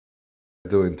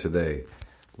Doing today,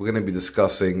 we're going to be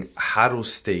discussing how to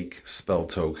stake spell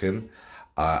token.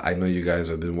 I know you guys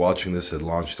have been watching this. It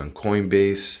launched on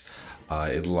Coinbase.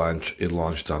 It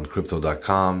launched on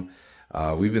crypto.com.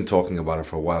 We've been talking about it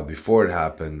for a while before it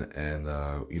happened, and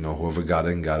whoever got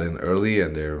in early,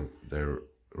 and they're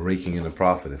raking in a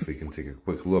profit. If we can take a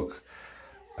quick look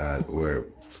at where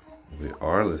we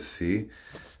are, let's see.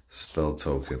 Spell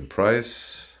token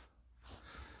price.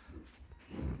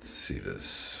 Let's see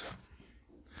this.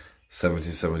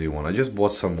 1771. I just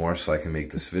bought some more so I can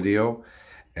make this video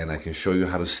and I can show you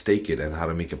how to stake it and how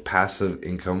to make a passive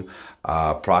income.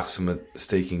 Approximate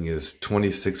staking is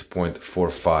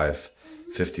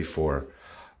 26.4554.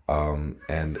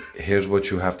 And here's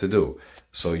what you have to do.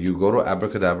 So you go to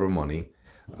Abracadabra.money.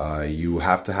 You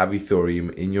have to have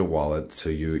Ethereum in your wallet. So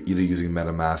you're either using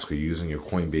MetaMask or using your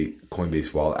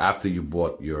Coinbase wallet. After you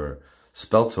bought your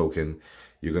spell token,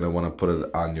 you're gonna want to put it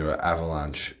on your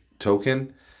avalanche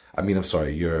token.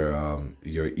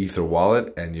 Your Ether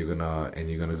wallet, and you're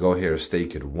gonna go here and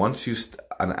stake it. Once you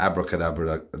on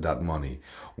abracadabra.money,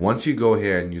 once you go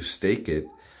here and you stake it,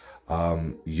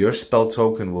 your spell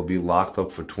token will be locked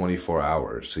up for 24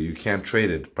 hours. So you can't trade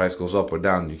it. The price goes up or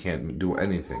down. You can't do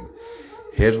anything.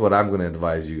 Here's what I'm gonna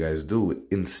advise you guys do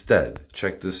instead.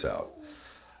 Check this out.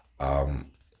 I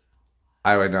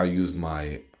right now I'm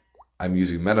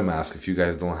using MetaMask. If you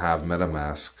guys don't have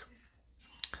MetaMask,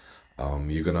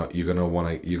 you're gonna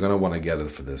wanna get it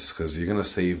for this, because you're gonna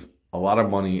save a lot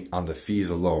of money on the fees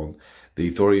alone.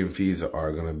 The Ethereum fees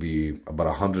are gonna be about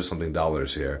 $100-something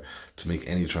here to make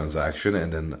any transaction,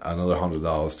 and then another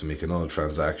 $100 to make another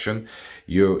transaction.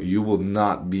 You will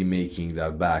not be making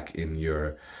that back in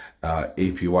your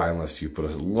APY unless you put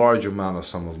a large amount of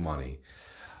sum of money.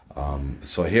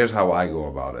 So here's how I go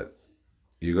about it.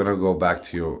 You're gonna go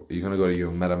to your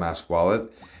MetaMask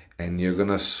wallet, and you're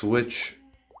gonna switch.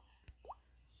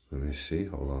 Let me see.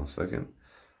 Hold on a second.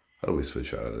 How do we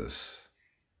switch out of this?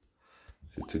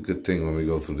 It's a good thing when we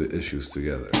go through the issues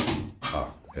together.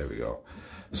 Here we go.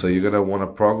 So you're gonna want to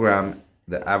program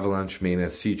the Avalanche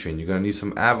mainnet C chain. You're gonna need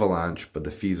some Avalanche, but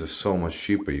the fees are so much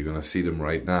cheaper. You're gonna see them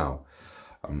right now.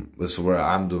 This is where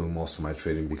I'm doing most of my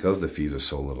trading because the fees are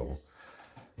so little.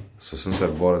 So since I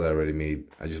bought it,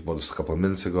 I just bought this a couple of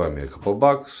minutes ago. I made a couple of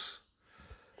bucks.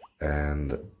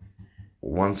 And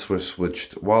once we're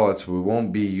switched wallets, we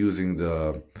won't be using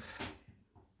the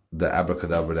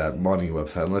abracadabra.money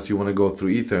website unless you want to go through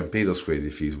Ether and pay those crazy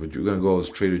fees. But you're going to go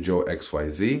as Trader Joe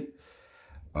XYZ.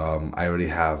 I already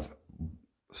have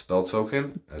spell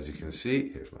token, as you can see.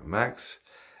 Here's my max.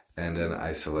 And then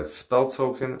I select spell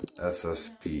token,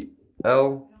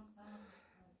 SSPL.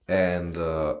 And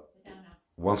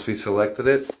once we selected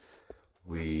it,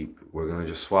 we're going to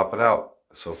just swap it out.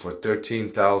 So for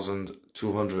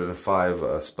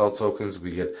 13,205 spell tokens,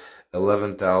 we get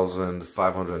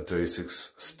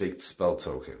 11,536 staked spell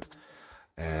token.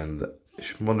 And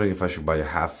I'm wondering if I should buy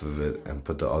half of it and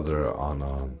put the other on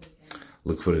a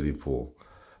liquidity pool.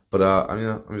 But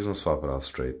I'm just gonna swap it out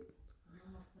straight.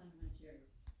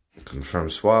 Confirm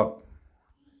swap.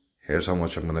 Here's how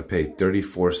much I'm gonna pay: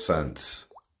 34 cents.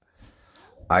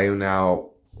 I am now.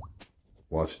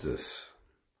 Watch this.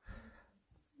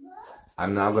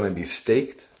 I'm now going to be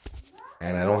staked,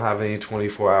 and I don't have any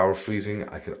 24-hour freezing.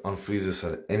 I could unfreeze this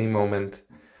at any moment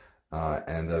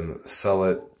and then sell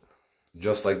it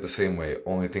just like the same way.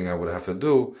 Only thing I would have to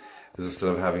do is, instead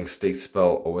of having staked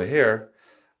spell over here,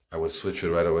 I would switch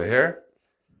it right over here.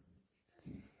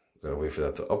 Gotta wait for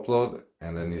that to upload,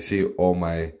 and then you see all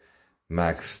my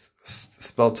maxed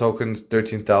spell tokens,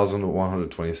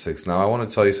 13,126. Now I want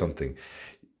to tell you something.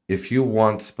 If you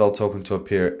want spell token to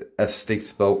appear, a staked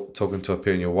spell token to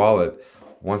appear in your wallet,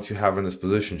 once you have in this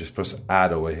position, just press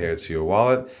add over here to your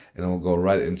wallet, and it will go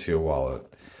right into your wallet.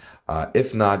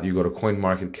 If not, you go to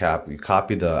CoinMarketCap, you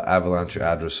copy the Avalanche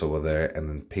address over there, and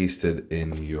then paste it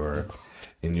in your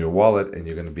wallet, and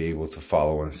you're going to be able to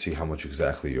follow and see how much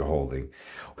exactly you're holding.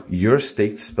 Your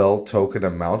staked spell token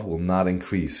amount will not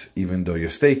increase, even though you're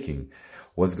staking.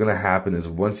 What's going to happen is,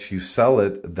 once you sell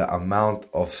it, the amount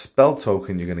of spell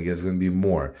token you're going to get is going to be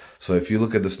more. So if you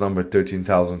look at this number,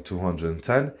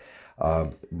 13,210,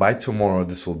 by tomorrow,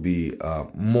 this will be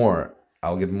more.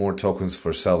 I'll get more tokens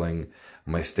for selling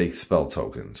my staked spell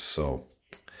tokens. So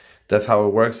that's how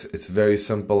it works. It's very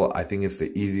simple. I think it's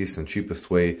the easiest and cheapest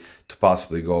way to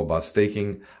possibly go about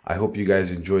staking. I hope you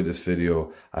guys enjoyed this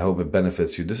video. I hope it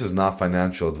benefits you. This is not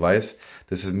financial advice.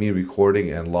 This is me recording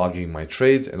and logging my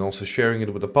trades, and also sharing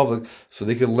it with the public so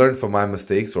they can learn from my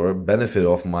mistakes or benefit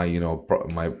off my,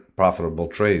 my profitable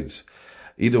trades.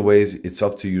 Either ways, it's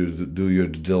up to you to do your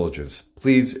due diligence.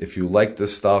 Please, if you like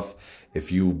this stuff,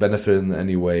 If you benefited in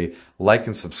any way, like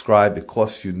and subscribe. It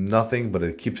costs you nothing, but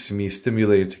it keeps me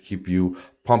stimulated to keep you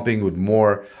pumping with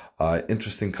more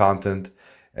interesting content,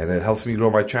 and it helps me grow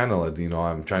my channel. And, you know,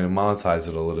 I'm trying to monetize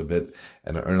it a little bit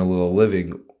and earn a little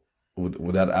living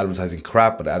without advertising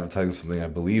crap, but advertising something I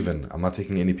believe in. I'm not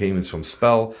taking any payments from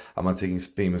Spell. I'm not taking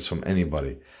payments from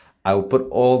anybody. I will put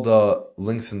all the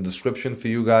links in the description for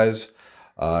you guys.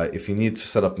 If you need to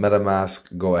set up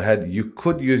MetaMask, go ahead. You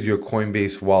could use your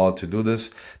Coinbase wallet to do this.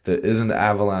 There is an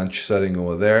avalanche setting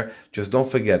over there. Just don't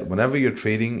forget, whenever you're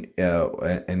trading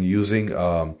and using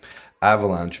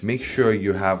avalanche, make sure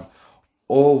you have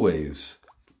always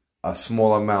a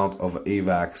small amount of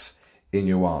AVAX in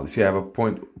your wallet. So you have a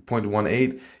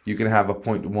 0.18, you can have a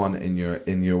 0.1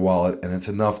 in your wallet, and it's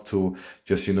enough to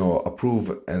just, you know,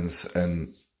 approve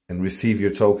and receive your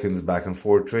tokens back and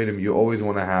forth, trade them. You always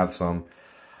want to have some.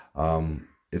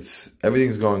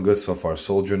 Everything's going good so far.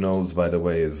 Soldier Nodes, by the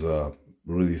way, is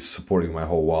really supporting my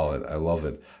whole wallet. I love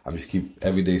it. I just keep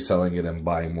every day selling it and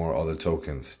buying more other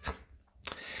tokens.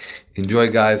 Enjoy,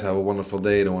 guys. Have a wonderful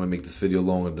day. I don't want to make this video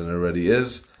longer than it already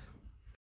is.